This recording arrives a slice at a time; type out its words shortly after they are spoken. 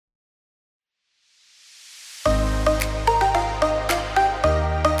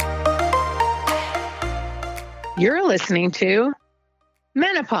You're listening to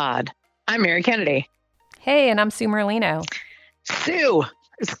Menopod. I'm Mary Kennedy. Hey, and I'm Sue Merlino. Sue,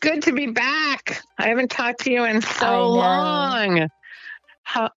 it's good to be back. I haven't talked to you in so long.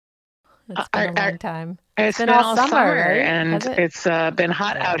 It's been a long time. It's been all summer, right? And it's been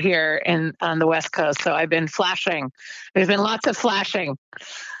hot out here on the West Coast. So I've been flashing. There's been lots of flashing.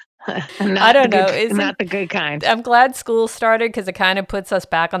 I don't know. Not the good kind. I'm glad school started because it kind of puts us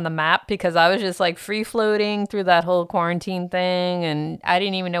back on the map, because I was just like free floating through that whole quarantine thing. And I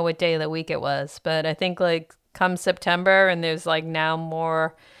didn't even know what day of the week it was. But I think like come September and there's like now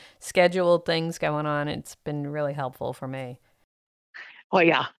more scheduled things going on, it's been really helpful for me. Well,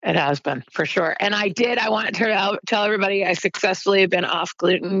 yeah, it has been for sure. And I want to tell everybody I successfully have been off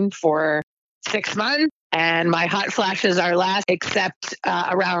gluten for 6 months. And my hot flashes are last, except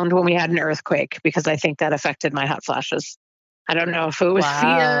around when we had an earthquake, because I think that affected my hot flashes. I don't know if it was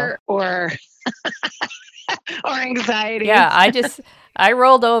fear or or anxiety. Yeah, I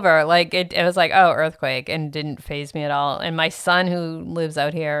rolled over. Like it was like, oh, earthquake, and didn't faze me at all. And my son, who lives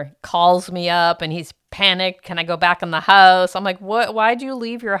out here, calls me up and he's panicked. Can I go back in the house? I'm like, what? Why'd you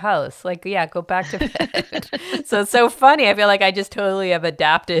leave your house? Like, yeah, go back to bed. So it's so funny. I feel like I just totally have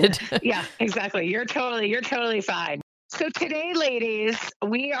adapted. Yeah, exactly. You're totally fine. So today, ladies,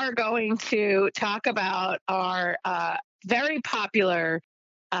 we are going to talk about our very popular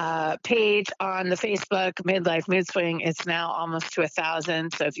page on the Facebook, Midlife Mood Swing. It's now almost to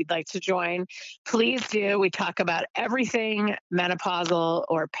 1,000. So if you'd like to join, please do. We talk about everything menopausal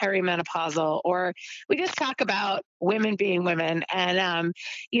or perimenopausal, or we just talk about women being women. And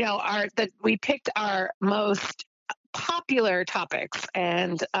we picked our most popular topics.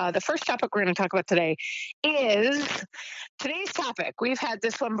 And the first topic we're going to talk about today is today's topic. We've had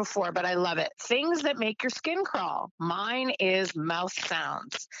this one before, but I love it. Things that make your skin crawl. Mine is mouth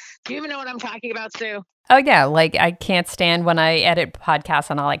sounds. Do you even know what I'm talking about, Sue? Oh, yeah. Like I can't stand when I edit podcasts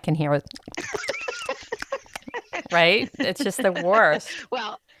and all I can hear is right? It's just the worst.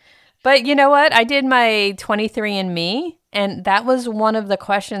 Well, but you know what? I did my 23andMe, and that was one of the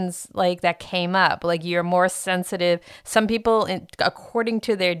questions like that came up. Like, you're more sensitive. Some people, according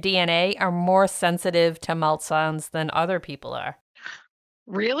to their DNA, are more sensitive to mouth sounds than other people are.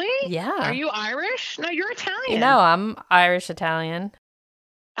 Really? Yeah. Are you Irish? No, you're Italian. No, I'm Irish Italian.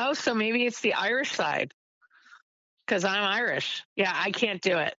 Oh, so maybe it's the Irish side. Because I'm Irish. Yeah, I can't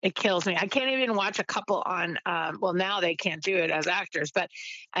do it. It kills me. I can't even watch a couple on, well, now they can't do it as actors, but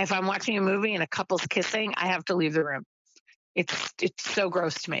if I'm watching a movie and a couple's kissing, I have to leave the room. It's so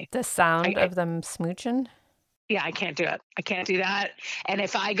gross to me. The sound of them smooching? Yeah, I can't do it. I can't do that. And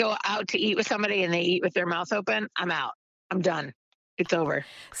if I go out to eat with somebody and they eat with their mouth open, I'm out. I'm done. It's over.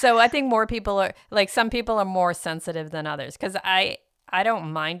 So I think more people are, like, some people are more sensitive than others, because I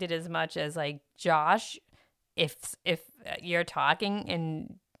don't mind it as much as like Josh. If you're talking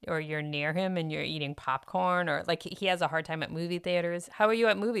and or you're near him and you're eating popcorn, or like he has a hard time at movie theaters. How are you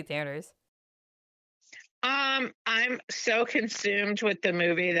at movie theaters? I'm so consumed with the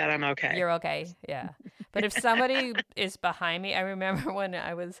movie that I'm okay. You're okay, yeah. But if somebody is behind me, I remember when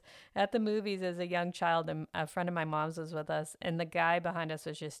I was at the movies as a young child, and a friend of my mom's was with us, and the guy behind us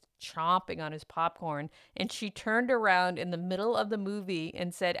was just chomping on his popcorn, and she turned around in the middle of the movie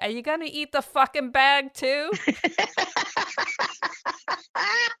and said, "Are you gonna eat the fucking bag too?"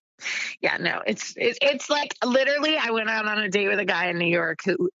 Yeah, no, it's like literally I went out on a date with a guy in New York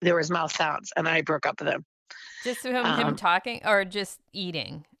who there was mouth sounds, and I broke up with him. Just him talking or just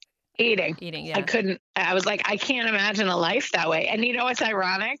eating? Eating, yeah. I couldn't. I was like, I can't imagine a life that way. And you know what's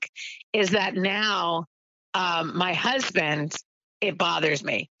ironic is that now my husband, it bothers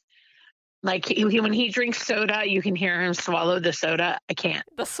me. Like when he drinks soda, you can hear him swallow the soda. I can't.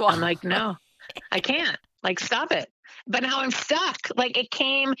 I'm like, no, I can't. Like, stop it. But now I'm stuck. Like it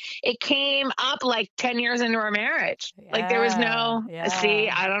came up like 10 years into our marriage. Yeah, like there was no, see,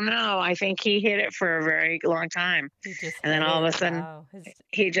 I don't know. I think he hid it for a very long time. And then all of a sudden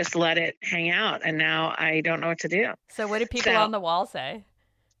he just let it hang out. And now I don't know what to do. So what did people on the wall say?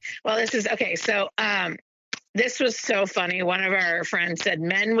 Well, this is okay. So this was so funny. One of our friends said,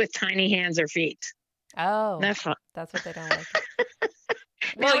 men with tiny hands or feet. Oh, that's what they don't like.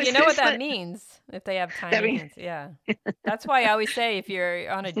 Well, no, you know what that means if they have tiny hands. Yeah. That's why I always say if you're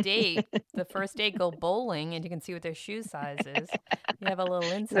on a date, the first date, go bowling and you can see what their shoe size is. You have a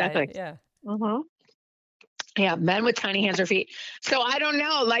little insight. Exactly. Yeah. Mm-hmm. Yeah, men with tiny hands or feet. So I don't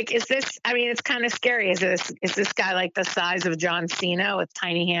know. Like, is this? I mean, it's kind of scary. Is this guy like the size of John Cena with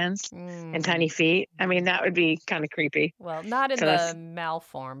tiny hands and tiny feet? I mean, that would be kind of creepy. Well, not in the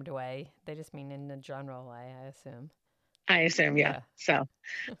malformed way. They just mean in the general way, I assume. Yeah. So,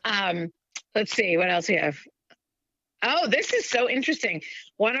 let's see what else we have. Oh, this is so interesting.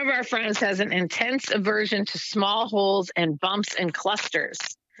 One of our friends has an intense aversion to small holes and bumps and clusters,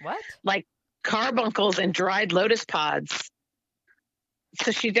 What? like carbuncles and dried lotus pods.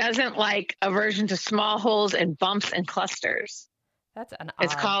 So she doesn't like aversion to small holes and bumps and clusters. That's an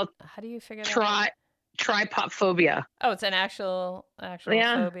It's odd. called How do you figure that out? tripophobia. Oh, it's an actual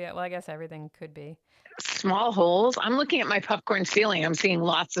Yeah, phobia. Well, I guess everything could be. small holes. I'm looking at my popcorn ceiling. I'm seeing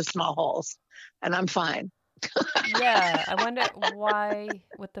lots of small holes, and I'm fine. Yeah, I wonder why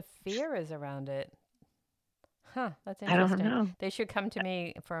what the fear is around it. Huh, that's I don't interesting. know. They should come to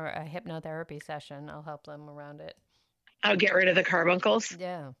me for a hypnotherapy session. I'll help them around it. I'll get rid of the carbuncles.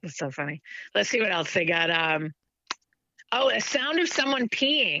 Yeah. That's so funny. Let's see what else they got. Oh, a sound of someone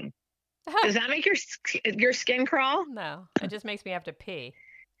peeing. Does that make your skin crawl? No, it just makes me have to pee.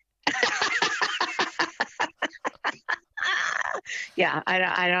 Yeah,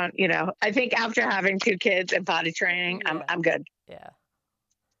 I don't. I think after having 2 kids and potty training, Yeah. I'm good. Yeah.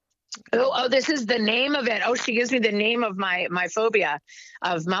 Oh, this is the name of it. Oh, she gives me the name of my phobia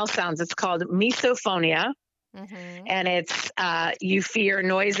of mouth sounds. It's called misophonia, Mm-hmm. and it's you fear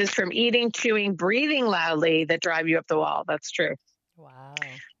noises from eating, chewing, breathing loudly that drive you up the wall. That's true. Wow.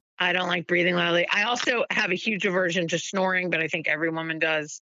 I don't like breathing loudly. I also have a huge aversion to snoring, but I think every woman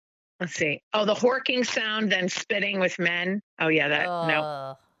does. Let's see. Oh, the horking sound, then spitting with men. Oh, yeah, no.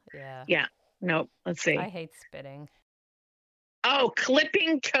 Ugh. Yeah. Yeah, nope. Let's see. I hate spitting. Oh,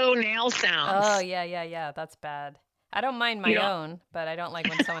 clipping toenail sounds. Oh, yeah. That's bad. I don't mind my own, but I don't like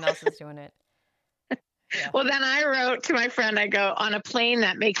when someone else is doing it. Yeah. Well, then I wrote to my friend, I go, on a plane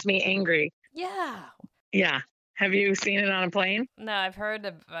that makes me angry. Yeah. Yeah. Have you seen it on a plane? No, I've heard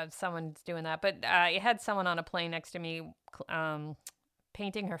of someone doing that, but I had someone on a plane next to me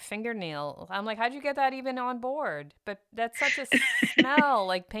painting her fingernail. I'm like, how'd you get that even on board? But that's such a smell.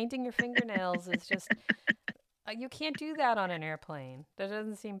 Like painting your fingernails is just, you can't do that on an airplane. That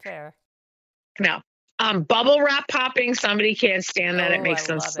doesn't seem fair. No. Bubble wrap popping, somebody can't stand that. It makes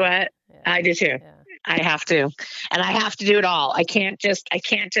them sweat. Yeah. I do too. Yeah. I have to. And I have to do it all. I can't just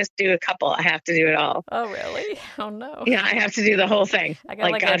do a couple. I have to do it all. Oh, really? Oh, no. Yeah, I have to do the whole thing. I got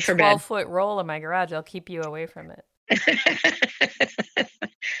like God a forbid. 12-foot roll in my garage. I'll keep you away from it.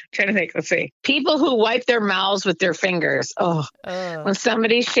 Trying to think. Let's see. People who wipe their mouths with their fingers. Oh, when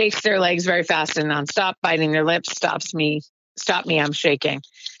somebody shakes their legs very fast and nonstop, biting their lips, stop me, I'm shaking.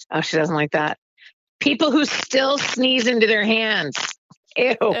 Oh, she doesn't like that. People who still sneeze into their hands.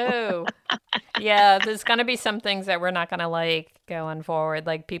 Ew. Oh, yeah. There's gonna be some things that we're not gonna like going forward,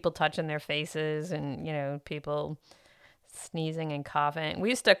 like people touching their faces and people sneezing and coughing. We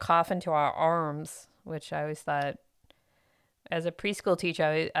used to cough into our arms, which I always thought, as a preschool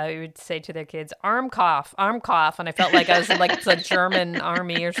teacher, I would say to their kids, arm cough, and I felt like I was like the German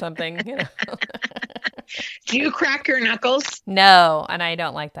army or something. Do you crack your knuckles? No, and I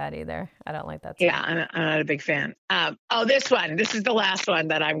don't like that either. I don't like that. Yeah, I'm not a big fan. This one. This is the last one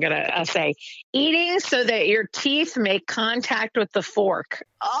that I'm going to say. Eating so that your teeth make contact with the fork.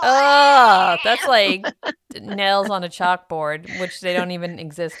 Oh, that's like nails on a chalkboard, which they don't even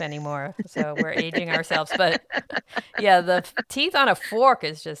exist anymore. So we're aging ourselves. But yeah, the teeth on a fork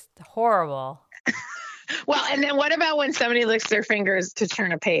is just horrible. Well, and then what about when somebody licks their fingers to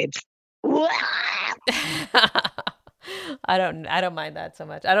turn a page? I don't mind that so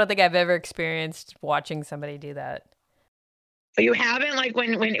much. I don't think I've ever experienced watching somebody do that. You haven't, like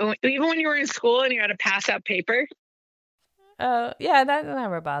when even when you were in school and you had to pass out paper? Yeah, that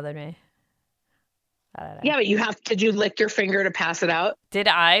never bothered me. I don't know. Yeah, but did you lick your finger to pass it out? Did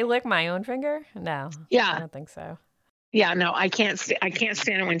I lick my own finger? No. Yeah. I don't think so. Yeah, no, I can't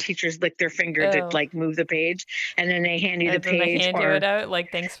stand it when teachers lick their finger to like move the page, and then they hand you the page. They hand you it out, like,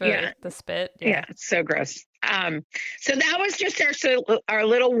 thanks for the spit. Yeah, it's so gross. So that was just our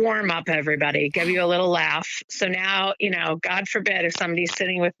little warm up, everybody. Give you a little laugh. So now, God forbid if somebody's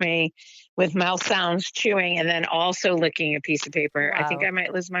sitting with me with mouth sounds, chewing, and then also licking a piece of paper. Wow. I think I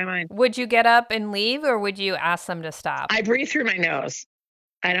might lose my mind. Would you get up and leave, or would you ask them to stop? I breathe through my nose.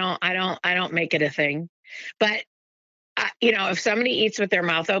 I don't make it a thing. But if somebody eats with their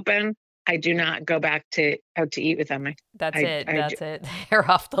mouth open, I do not go back out to eat with them. That's it. They're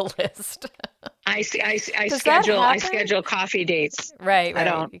off the list. I schedule coffee dates. Right. I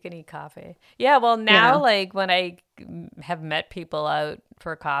don't. You can eat coffee. Yeah. Well, now, like when I have met people out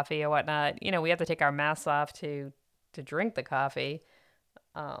for coffee or whatnot, we have to take our masks off to drink the coffee.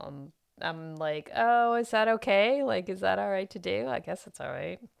 I'm like, oh, is that okay? Like, is that all right to do? I guess it's all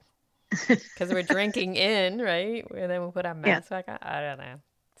right. Because we're drinking in, right? And then we put our masks back on. I don't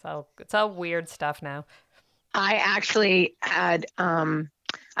know. It's all weird stuff now. I actually had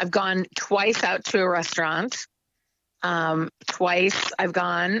I've gone twice out to a restaurant Twice I've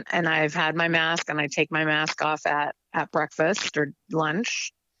gone and I've had my mask, and I take my mask off at breakfast or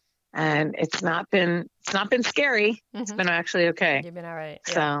lunch, and it's not been scary. It's been actually okay. You've been all right.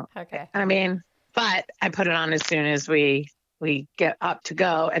 So, Yeah. Okay. I mean, but I put it on as soon as we get up to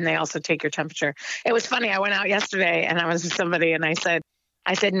go, and they also take your temperature. It was funny. I went out yesterday and I was with somebody, and I said,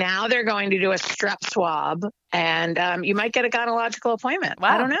 now they're going to do a strep swab, and you might get a gynecological appointment.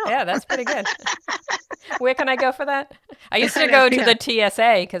 Wow. I don't know. Yeah, that's pretty good. Where can I go for that? I used to go to the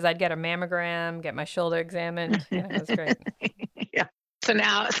TSA because I'd get a mammogram, get my shoulder examined. Yeah, it was great. Yeah. So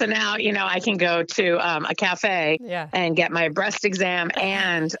now, I can go to a cafe and get my breast exam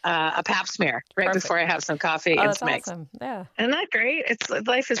and a pap smear before I have some coffee and some eggs. Awesome. Yeah. Isn't that great?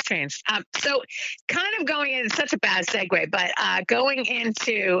 Life has changed. So kind of going in, such a bad segue, but going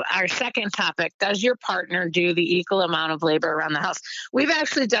into our second topic, does your partner do the equal amount of labor around the house? We've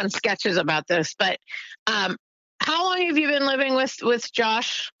actually done sketches about this, but how long have you been living with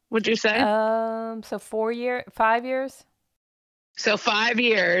Josh, would you say? So 5 years. So 5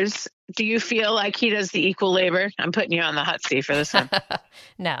 years. Do you feel like he does the equal labor? I'm putting you on the hot seat for this one.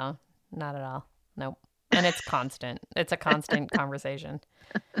 No, not at all. Nope. And it's constant. It's a constant conversation.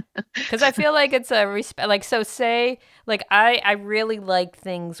 Because I feel like it's a respect. Like, so say, like, I really like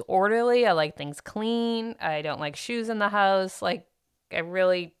things orderly. I like things clean. I don't like shoes in the house. Like,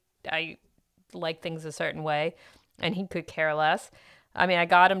 I like things a certain way. And he could care less. I mean, I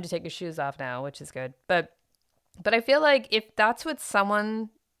got him to take his shoes off now, which is good. But I feel like if that's what someone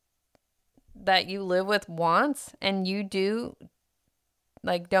that you live with wants, and you do,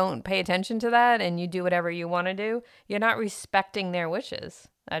 like, don't pay attention to that, and you do whatever you want to do, you're not respecting their wishes.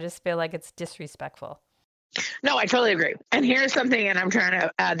 I just feel like it's disrespectful. No, I totally agree. And here's something, and I'm trying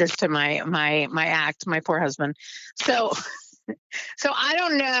to add this to my act, my poor husband. So I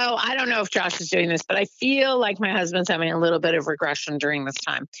don't know if Josh is doing this, but I feel like my husband's having a little bit of regression during this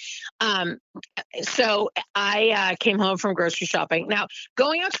time. So I came home from grocery shopping. Now,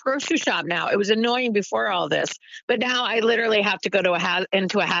 going out to grocery shop now, it was annoying before all this, but now I literally have to go to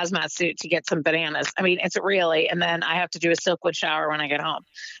into a hazmat suit to get some bananas. I mean, it's really, and then I have to do a Silkwood shower when I get home.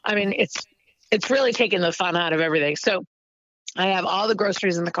 I mean, it's really taking the fun out of everything. So I have all the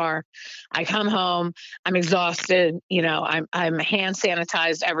groceries in the car. I come home. I'm exhausted. I'm hand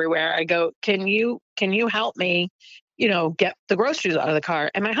sanitized everywhere. I go, can you help me, get the groceries out of the car?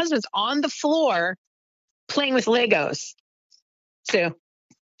 And my husband's on the floor playing with Legos. So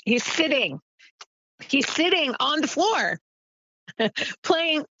he's sitting on the floor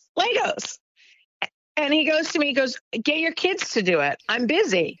playing Legos. And he goes to me, get your kids to do it. I'm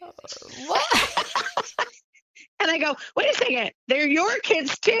busy. What? And I go, wait a second, they're your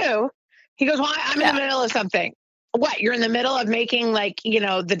kids too. He goes, well, I'm in the middle of something. What, you're in the middle of making, like,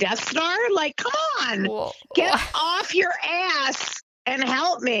 the Death Star? Like, come on, Whoa. Get off your ass and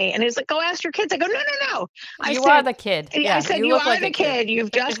help me. And he's like, go ask your kids. I go, no. You are the kid. Yeah, I said, you are the kid.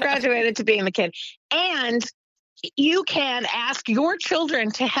 You've just graduated to being the kid. And you can ask your children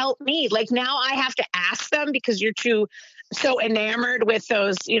to help me. Like, now I have to ask them because you're so enamored with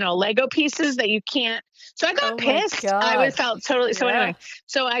those, Lego pieces that you can't. So I got pissed. I felt totally so annoying.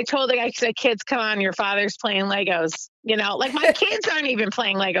 So I told I said, kids, come on, your father's playing Legos. Like my kids aren't even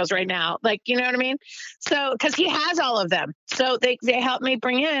playing Legos right now. Like, you know what I mean? So, because he has all of them. So they helped me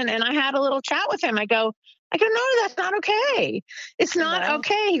bring in, and I had a little chat with him. I go, no, that's not okay. It's not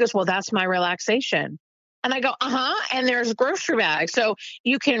okay. He goes, well, that's my relaxation. And I go, and there's grocery bags. So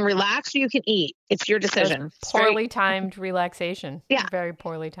you can relax or you can eat. It's your decision. Poorly timed relaxation. Yeah. Very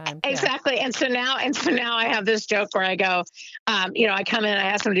poorly timed. Exactly. Yeah. And so now I have this joke where I go, I come in, I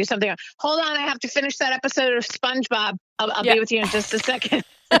ask him to do something. Hold on, I have to finish that episode of SpongeBob. I'll be with you in just a second.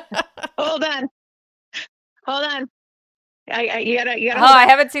 Hold on. You gotta. I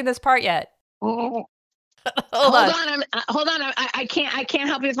haven't seen this part yet. Hold on. Hold on. I can't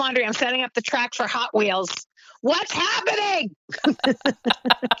help you with laundry. I'm setting up the track for Hot Wheels. What's happening?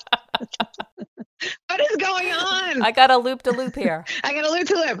 What is going on? I got a loop to loop here. I got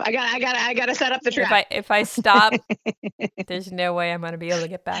to set up the track. If I stop, there's no way I'm going to be able to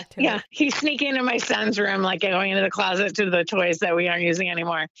get back to it. Yeah, he's sneaking into my son's room, like going into the closet to the toys that we aren't using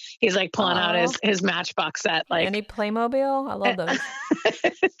anymore. He's like pulling out his Matchbox set. Like, any Playmobil? I love those.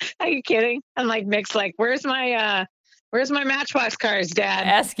 Are you kidding? I'm like, Mick's like, where's my Matchbox cars, Dad?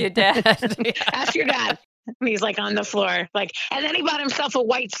 Ask your dad. Ask your dad. And he's like on the floor, like, and then he bought himself a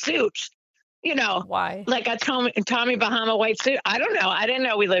white suit. Why? Like a Tommy Bahama white suit. I don't know. I didn't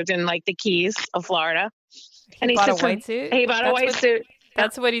know we lived in like the Keys of Florida. He bought a white suit? He bought a white suit.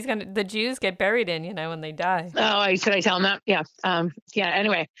 That's what the Jews get buried in, when they die. Oh, should I tell him that? Yeah.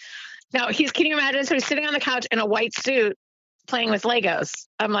 Anyway. No, can you imagine? So he's sitting on the couch in a white suit playing with Legos.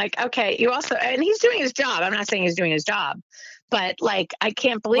 I'm like, okay, and he's doing his job. I'm not saying he's doing his job, but like, I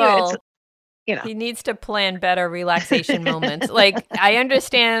can't believe it's, He needs to plan better relaxation moments. Like, I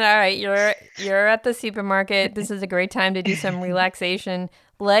understand, all right, you're at the supermarket. This is a great time to do some relaxation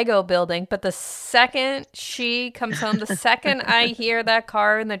Lego building. But the second she comes home, the second I hear that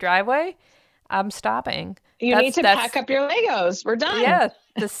car in the driveway, I'm stopping. You need to pack up your Legos. We're done. Yeah.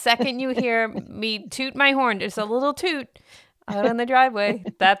 The second you hear me toot my horn, just a little toot out on the driveway,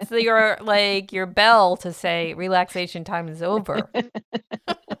 that's your bell to say relaxation time is over.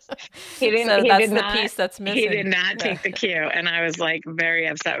 He didn't. So he that's did the not, piece that's missing. He did not take the cue, and I was like very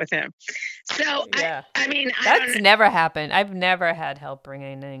upset with him. So yeah. I mean, that's never happened. I've never had help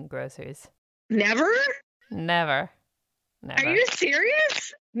bringing in groceries. Never. Are you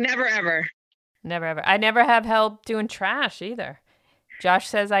serious? Never ever. Never ever. I never have help doing trash either. Josh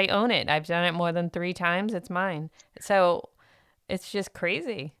says I own it. I've done it more than 3 times. It's mine. So it's just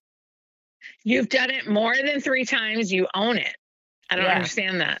crazy. You've done it more than 3 times. You own it. I don't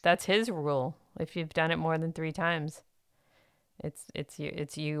understand that. That's his rule. If you've done it more than 3 times, it's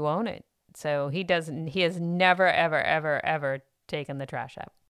you own it. So he has never, ever, ever, ever taken the trash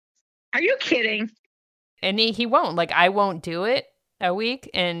out. Are you kidding? And he won't. Like, I won't do it a week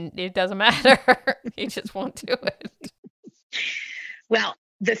and it doesn't matter. He just won't do it. Well,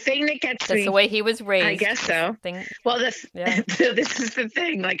 the thing that gets me, that's the way he was raised. I guess so. Well, this is the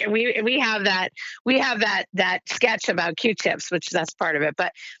thing. Like, we have that sketch about Q-tips, which that's part of it.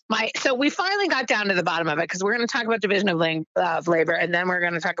 But so we finally got down to the bottom of it, because we're going to talk about division of labor, and then we're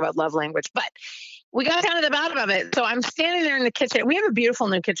going to talk about love language. But we got down to the bottom of it. So I'm standing there in the kitchen. We have a beautiful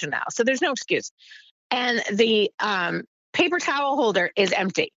new kitchen now, so there's no excuse. And the paper towel holder is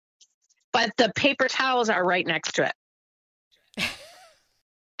empty, but the paper towels are right next to it.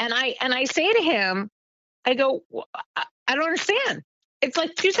 And I say to him, I go, I don't understand. It's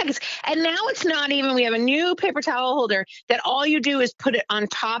like 2 seconds. And now it's not even, we have a new paper towel holder that all you do is put it on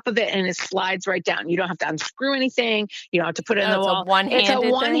top of it and it slides right down. You don't have to unscrew anything. You don't have to put it in the wall. It's a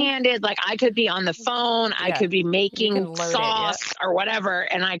one-handed, like, I could be on the phone. I could be making sauce or whatever.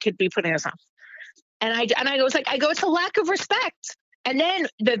 And I could be putting this on. And I was like, it's a lack of respect. And then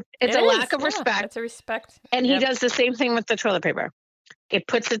it's a lack of respect. It's a respect. And he does the same thing with the toilet paper. It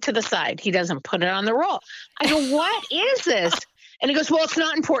puts it to the side. He doesn't put it on the roll. I go, what is this? And he goes, well, it's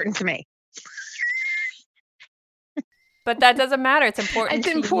not important to me. But that doesn't matter. It's important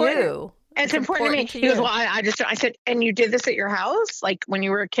to you. It's important to me. He goes, well, I said, and you did this at your house? Like when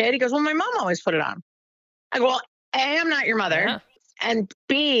you were a kid? He goes, well, my mom always put it on. I go, well, A, I'm not your mother. Yeah. And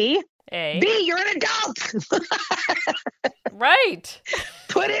B, you're an adult. Right.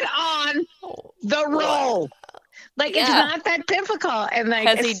 Put it on the roll. Like, it's not that difficult. And like,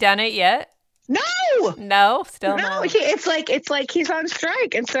 has he done it yet? No, still no. It's like he's on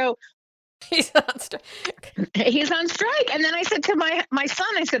strike, and so he's on strike. And then I said to my son,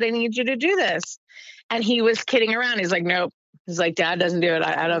 I said, I need you to do this, and he was kidding around. He's like, nope. He's like, Dad doesn't do it.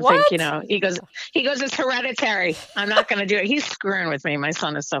 I don't think, He goes, it's hereditary. I'm not going to do it. He's screwing with me. My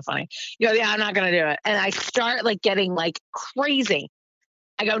son is so funny. He goes, yeah, I'm not going to do it. And I start like getting like crazy.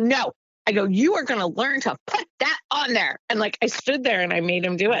 I go, no. I go, you are going to learn to put that on there. And like, I stood there and I made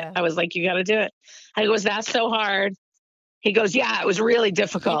him do it. I was like, you got to do it. I goes, that's so hard. He goes, yeah, it was really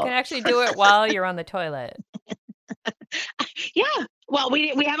difficult. You can actually do it while you're on the toilet. Yeah. Well,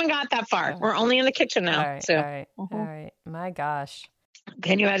 we haven't got that far. We're only in the kitchen now. All right. My gosh.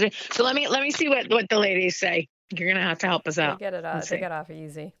 Can you imagine? So let me see what the ladies say. You're going to have to help us out. They get off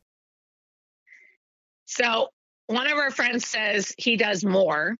easy. So one of our friends says he does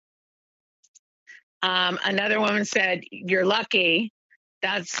more. Another woman said, you're lucky.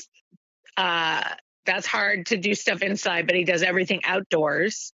 That's hard to do stuff inside, but he does everything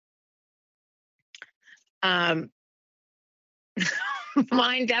outdoors. Mine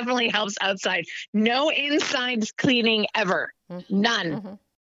definitely helps outside. No inside cleaning ever. None.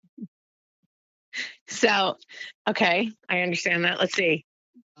 Mm-hmm. So, okay, I understand that. Let's see.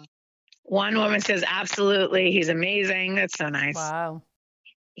 One woman says, absolutely. He's amazing. That's so nice. Wow.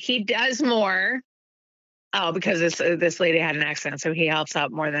 He does more. Oh, because this lady had an accident, so he helps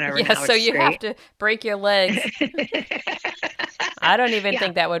out more than ever. Yeah, so you have to break your legs. I don't even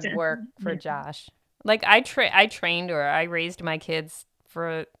think that would work for Josh. Like, I trained or I raised my kids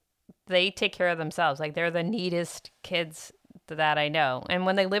they take care of themselves. Like, they're the neatest kids that I know. And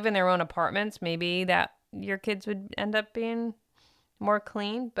when they live in their own apartments, maybe that your kids would end up being more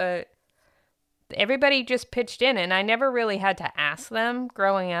clean, but everybody just pitched in, and I never really had to ask them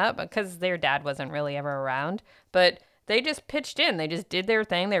growing up because their dad wasn't really ever around. But They just pitched in. They just did their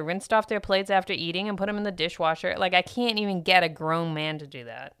thing. They rinsed off their plates after eating and put them in the dishwasher. Like, I can't even get a grown man to do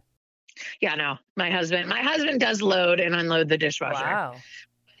that. Yeah, no. My husband does load and unload the dishwasher. Wow.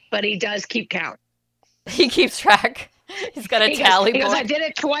 But he does keep count. He keeps track. He's got a tally board. I did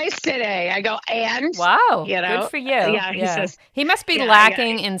it twice today. I go, and? Wow. You know? Good for you. Yeah, he says. He must be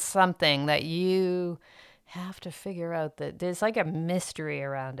lacking in something that you have to figure out. That there's like a mystery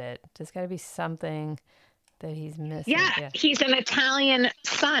around it. There's got to be something that he's missing. Yeah, he's an Italian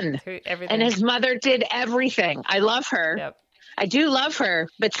son. Everything. And his mother did everything. I love her. Yep. I do love her,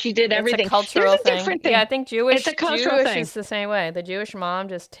 but she did everything. It's a cultural thing. Yeah, I think Jewish it's a cultural thing. Is the same way. The Jewish mom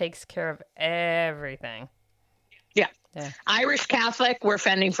just takes care of everything. Yeah. Irish Catholic, we're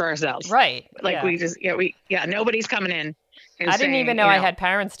fending for ourselves. Right. Like we just, nobody's coming in. I didn't even know I had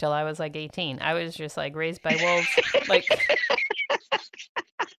parents till I was like 18. I was just like raised by wolves. Like,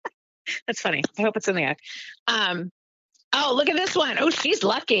 that's funny. I hope it's in the act. Oh, look at this one. Oh, she's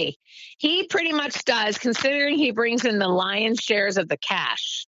lucky. He pretty much does, considering he brings in the lion's shares of the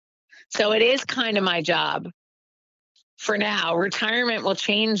cash. So it is kind of my job for now. Retirement will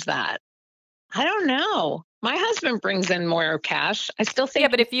change that. I don't know. My husband brings in more cash. I still think. Yeah,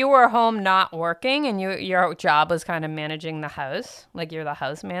 but if you were home not working and your job was kind of managing the house, like you're the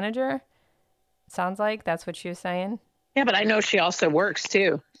house manager, sounds like that's what she was saying. Yeah, but I know she also works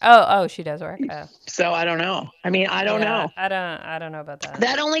too. Oh, she does work. Oh. So I don't know. I mean, I don't know. I don't know about that.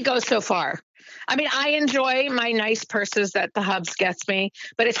 That only goes so far. I mean, I enjoy my nice purses that the Hubs gets me,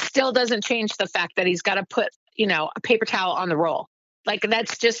 but it still doesn't change the fact that he's got to put, a paper towel on the roll. Like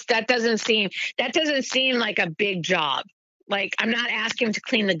that doesn't seem like a big job. Like I'm not asking him to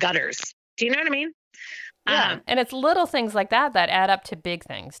clean the gutters. Do you know what I mean? Yeah, and it's little things like that add up to big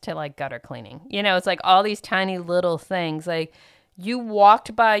things, to like gutter cleaning. It's like all these tiny little things. Like you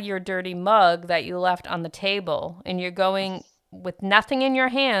walked by your dirty mug that you left on the table and you're going with nothing in your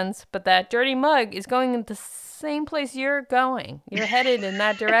hands, but that dirty mug is going in the same place you're going. You're headed in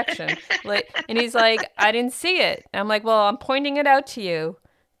that direction. And he's like, I didn't see it. And I'm like, well, I'm pointing it out to you.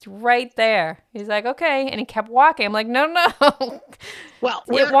 It's right there. He's like, okay. And he kept walking. I'm like, no. Well,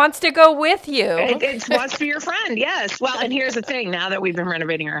 it wants to go with you. It wants to be your friend. Yes. Well, and here's the thing. Now that we've been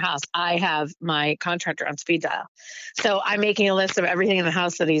renovating our house, I have my contractor on speed dial. So I'm making a list of everything in the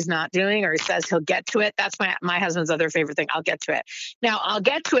house that he's not doing, or he says he'll get to it. That's my husband's other favorite thing. I'll get to it. Now, I'll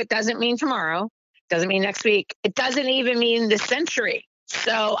get to it doesn't mean tomorrow. Doesn't mean next week. It doesn't even mean this century.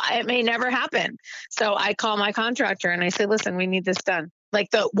 So it may never happen. So I call my contractor and I say, listen, we need this done. Like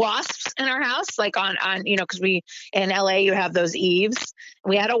the wasps in our house, like on because we in LA, you have those eaves.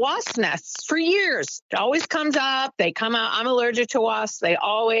 We had a wasp nest for years. It always comes up. They come out. I'm allergic to wasps. They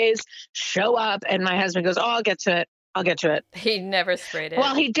always show up. And my husband goes, oh, I'll get to it. He never sprayed it.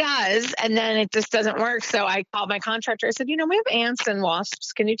 Well, he does. And then it just doesn't work. So I called my contractor. I said, we have ants and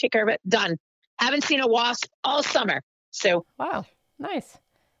wasps. Can you take care of it? Done. Haven't seen a wasp all summer. So. Wow. Nice.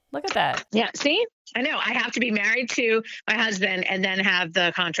 Look at that. Yeah. See, I know I have to be married to my husband and then have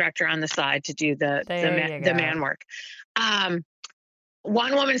the contractor on the side to do the man work.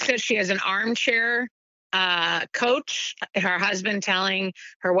 One woman says she has an armchair coach, her husband telling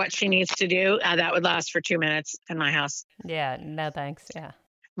her what she needs to do. That would last for 2 minutes in my house. Yeah. No, thanks. Yeah.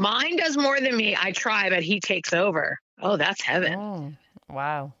 Mine does more than me. I try, but he takes over. Oh, that's heaven. Oh,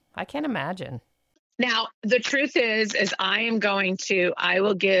 wow. I can't imagine. Now, the truth is I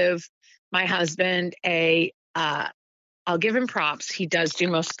will give my husband I'll give him props. He does do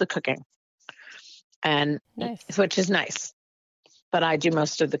most of the cooking, and nice. Which is nice, but I do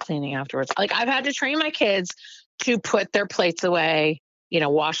most of the cleaning afterwards. Like I've had to train my kids to put their plates away,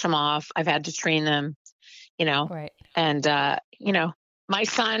 wash them off. I've had to train them, right. And, my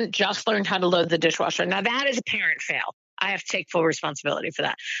son just learned how to load the dishwasher. Now that is a parent fail. I have to take full responsibility for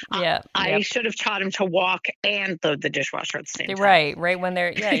that. Yeah. I should have taught him to walk and load the dishwasher at the same time. Right when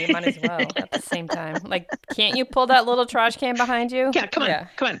they're, you might as well at the same time. Like, can't you pull that little trash can behind you? Yeah, come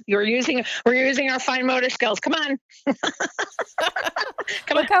on. We're using our fine motor skills. Come on.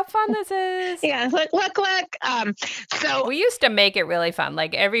 Look how fun this is. Yeah, look. So we used to make it really fun.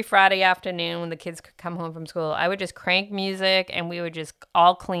 Like every Friday afternoon when the kids could come home from school, I would just crank music and we would just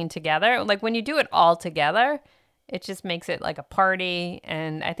all clean together. Like when you do it all together, it just makes it like a party,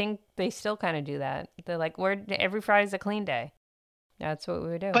 and I think they still kind of do that. They're like, every Friday's a clean day. That's what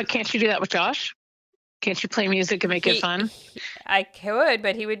we would do. But can't you do that with Josh? Can't you play music and make it fun? I could,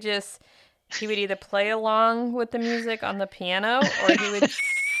 but he would either play along with the music on the piano, or he would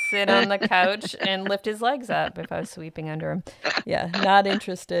sit on the couch and lift his legs up if I was sweeping under him. Yeah, not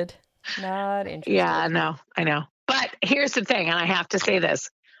interested. Yeah, no, I know. But here's the thing, and I have to say this.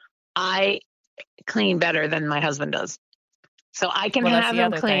 clean better than my husband does. So I can Well, that's have the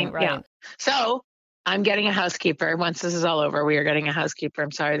him other clean. thing, right? So I'm getting a housekeeper. Once this is all over, we are getting a housekeeper.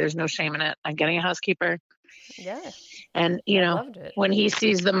 I'm sorry, there's no shame in it. I'm getting a housekeeper. Yeah. And, I loved it. when he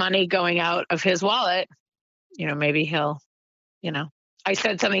sees the money going out of his wallet, maybe he'll, I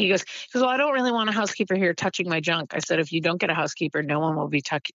said something. He goes, well, I don't really want a housekeeper here touching my junk. I said, if you don't get a housekeeper, no one will be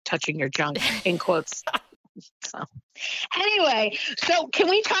touching your junk, in quotes. So anyway, so can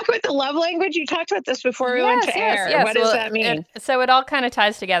we talk about the love language? You talked about this before we went to air. Yes. What does that mean? So it all kind of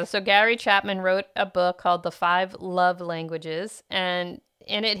ties together. So Gary Chapman wrote a book called The 5 Love Languages, and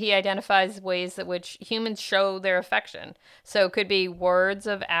in it he identifies ways that which humans show their affection. So it could be words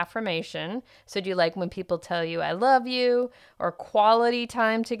of affirmation. So do you like when people tell you I love you, or quality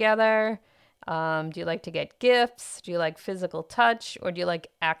time together? Do you like to get gifts? Do you like physical touch, or do you like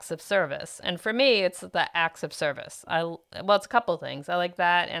acts of service? And for me, it's the acts of service. It's a couple things. I like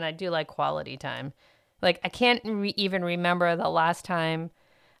that, and I do like quality time. Like, I can't even remember the last time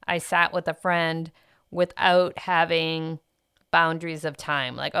I sat with a friend without having boundaries of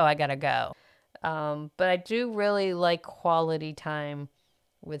time. Like, oh, I gotta go. But I do really like quality time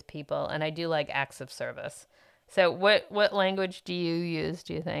with people, and I do like acts of service. So what language do you use,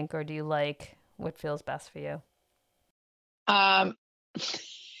 do you think, or do you like what feels best for you?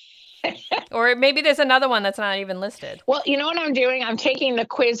 Or maybe there's another one that's not even listed. Well, you know what I'm doing? I'm taking the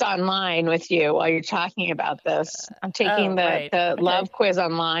quiz online with you while you're talking about this. I'm taking the love quiz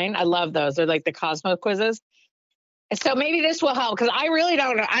online. I love those. They're like the Cosmo quizzes. So maybe this will help, because I really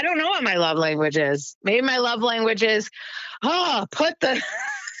don't know. I don't know what my love language is. Maybe my love language is, put the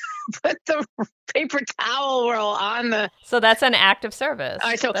paper towel roll on the. So that's an act of service.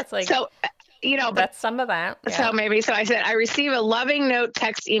 That's like, that's some of that. Yeah. So I said, I receive a loving note,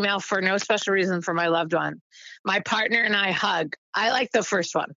 text, email for no special reason for my loved one. My partner and I hug. I like the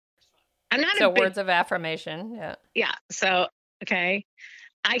first one. I'm not words of affirmation. Yeah. Yeah. So, okay.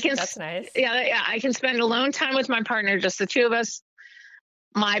 That's nice. Yeah. I can spend alone time with my partner, just the two of us.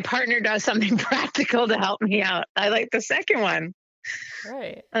 My partner does something practical to help me out. I like the second one.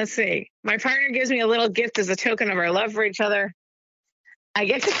 Right. Let's see. My partner gives me a little gift as a token of our love for each other. I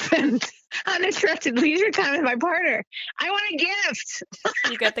get to spend uninterrupted leisure time with my partner. I want a gift.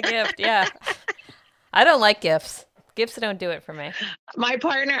 You get the gift. Yeah. I don't like gifts. Gifts don't do it for me. My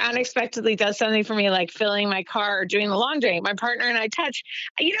partner unexpectedly does something for me, like filling my car or doing the laundry. My partner and I touch.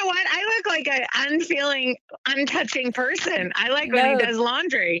 You know what? I look like an untouching person. I like when he does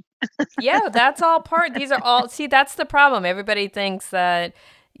laundry. Yeah, that's all these are all, see, that's the problem. Everybody thinks that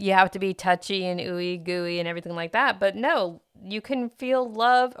you have to be touchy and ooey gooey and everything like that. But no, you can feel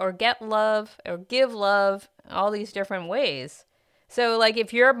love or get love or give love all these different ways. So like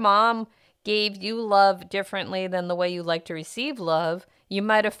if your mom gave you love differently than the way you like to receive love, you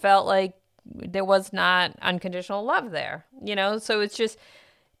might have felt like there was not unconditional love there, So it's just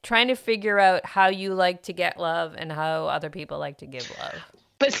trying to figure out how you like to get love and how other people like to give love.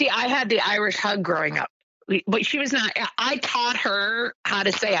 But see, I had the Irish hug growing up, but she was not. I taught her how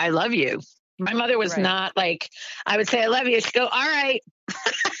to say I love you. My mother was not like, I would say I love you. She'd go, all right.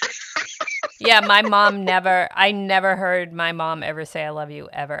 Yeah, I never heard my mom ever say I love you,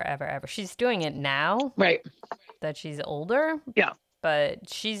 ever, ever, ever. She's doing it now. Right. That she's older. Yeah. But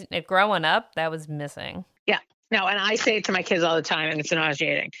growing up, that was missing. Yeah. No, and I say it to my kids all the time, and it's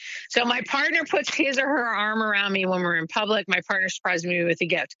nauseating. So my partner puts his or her arm around me when we're in public. My partner surprises me with a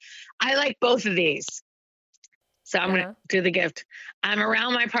gift. I like both of these. So I'm going to do the gift. I'm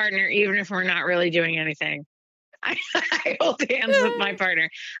around my partner, even if we're not really doing anything. I hold hands with my partner.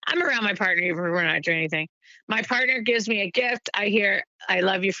 I'm around my partner even if we're not doing anything. My partner gives me a gift. I hear, I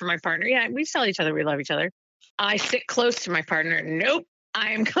love you from my partner. Yeah, we tell each other we love each other. I sit close to my partner. Nope.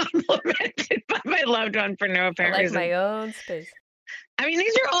 I am complimented by my loved one for no apparent reason. I like my own space. I mean,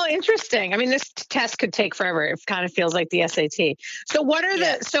 these are all interesting. I mean, this test could take forever. It kind of feels like the SAT. So what are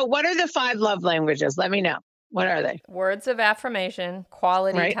the 5 love languages? Let me know. What are they? Words of affirmation,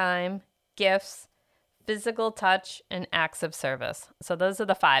 quality time, gifts, physical touch, and acts of service. So those are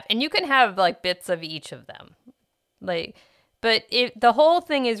the 5. And you can have like bits of each of them. But the whole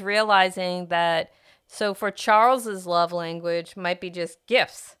thing is realizing that, so for Charles's love language might be just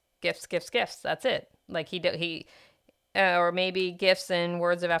gifts. That's it. Like he or maybe gifts and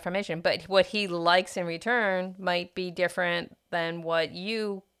words of affirmation. But what he likes in return might be different than what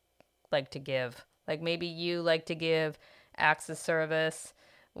you like to give. Like maybe you like to give acts of service,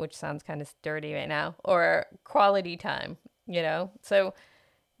 which sounds kind of dirty right now, or quality time, So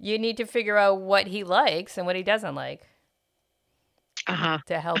you need to figure out what he likes and what he doesn't like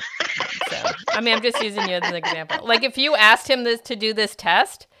to help. So, I mean, I'm just using you as an example. Like if you asked him to do this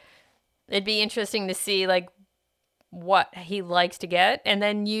test, it'd be interesting to see like what he likes to get, and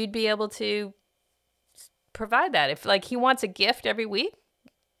then you'd be able to provide that. If like he wants a gift every week,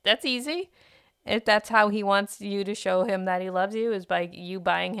 that's easy. If that's how he wants you to show him that he loves you, is by you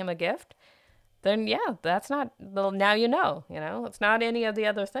buying him a gift, then yeah, that's not, well, now you know, it's not any of the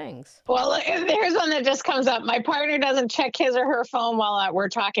other things. Well, there's one that just comes up. My partner doesn't check his or her phone while we're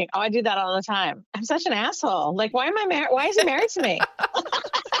talking. Oh, I do that all the time. I'm such an asshole. Like, why am I married? Why is he married to me?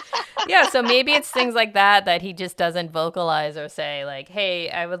 Yeah, so maybe it's things like that he just doesn't vocalize or say like, hey,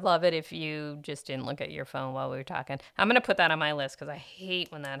 I would love it if you just didn't look at your phone while we were talking. I'm going to put that on my list because I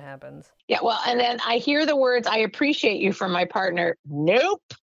hate when that happens. Yeah, well, and then I hear the words, I appreciate you from my partner. Nope.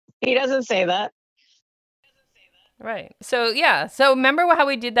 He doesn't say that. Right. So yeah. So remember how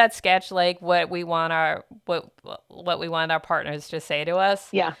we did that sketch, like what we want our partners to say to us?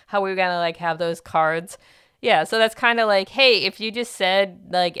 Yeah. How we were gonna like have those cards. Yeah. So that's kind of like, hey, if you just said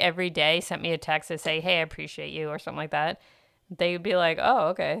like every day, sent me a text to say, hey, I appreciate you or something like that, they would be like, oh,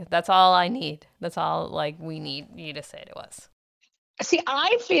 okay, that's all I need. That's all like we need you to say to us. See,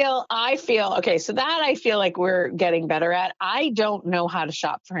 I feel okay. So that I feel like we're getting better at. I don't know how to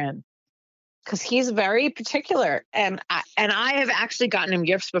shop for him because he's very particular, and I have actually gotten him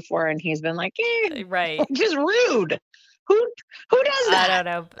gifts before, and he's been like, right, just rude. Who does that? I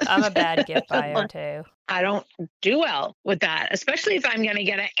don't know. I'm a bad gift buyer too. I don't do well with that, especially if I'm going to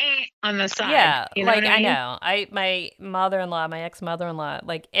get an on the side. Yeah, you know like I mean? know. My ex-mother-in-law,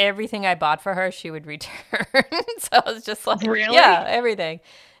 like everything I bought for her, she would return. So I was just like, really? Yeah, everything.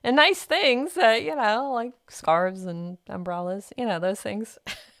 And nice things, like scarves and umbrellas, those things.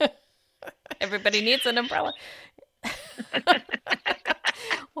 Everybody needs an umbrella.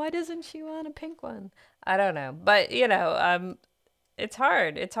 Why doesn't she want a pink one? I don't know. But, it's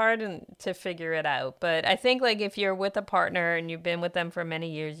hard. It's hard to figure it out. But I think, like, if you're with a partner and you've been with them for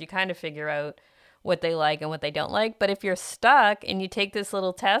many years, you kind of figure out what they like and what they don't like. But if you're stuck and you take this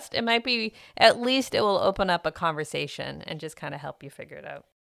little test, it might be, at least it will open up a conversation and just kind of help you figure it out.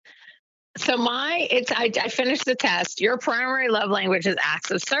 So I finished the test. Your primary love language is acts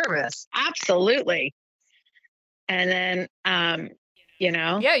of service. Absolutely. And then,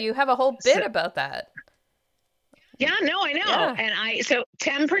 Yeah, you have a whole bit about that. Yeah, no, I know. Yeah. So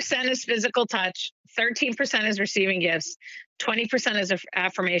 10% is physical touch, 13% is receiving gifts, 20% is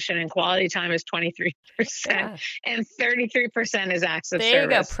affirmation, and quality time is 23%, and 33% is acts of service. There you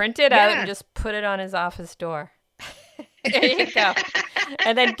go. Print it out and just put it on his office door. There you go.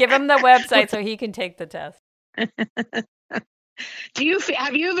 And then give him the website so he can take the test. Have you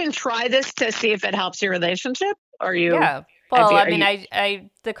even tried this to see if it helps your relationship? Or you? Yeah. Well,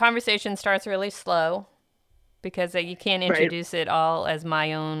 the conversation starts really slow because you can't introduce it all as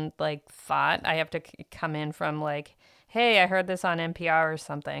my own like thought. I have to come in from like, hey, I heard this on NPR or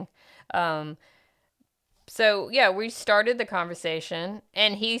something. So yeah, we started the conversation,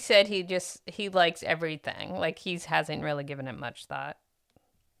 and he said he likes everything. Like he hasn't really given it much thought.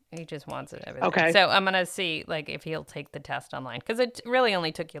 He just wants it everything. Okay. So I'm gonna see like if he'll take the test online, because it really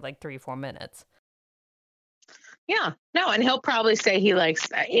only took you like 3-4 minutes. Yeah, no, and he'll probably say he likes,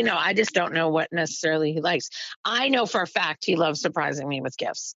 I just don't know what necessarily he likes. I know for a fact he loves surprising me with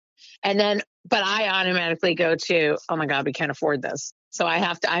gifts. But I automatically go to, oh my God, we can't afford this. So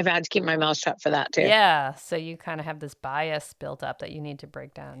I've had to keep my mouth shut for that too. Yeah. So you kind of have this bias built up that you need to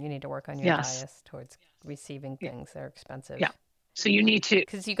break down. You need to work on your bias towards receiving things that are expensive. Yeah. So you need to,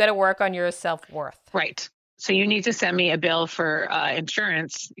 because you got to work on your self-worth. Right. So you need to send me a bill for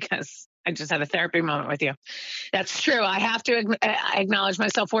insurance, because I just had a therapy moment with you. That's true. I have to acknowledge my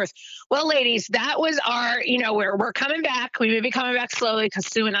self-worth. Well, ladies, that was our, we're coming back. We may be coming back slowly because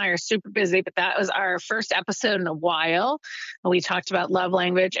Sue and I are super busy, but that was our first episode in a while. We talked about love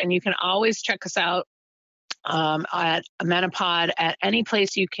language, and you can always check us out at Menopod at any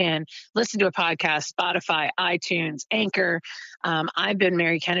place you can listen to a podcast: Spotify, iTunes, Anchor. I've been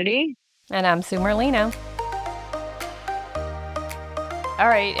Mary Kennedy. And I'm Sue Merlino. All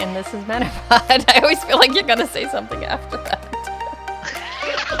right, and this is Menopod. I always feel like you're going to say something after that.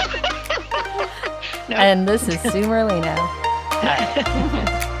 No. And this is Sue Merlino. All right.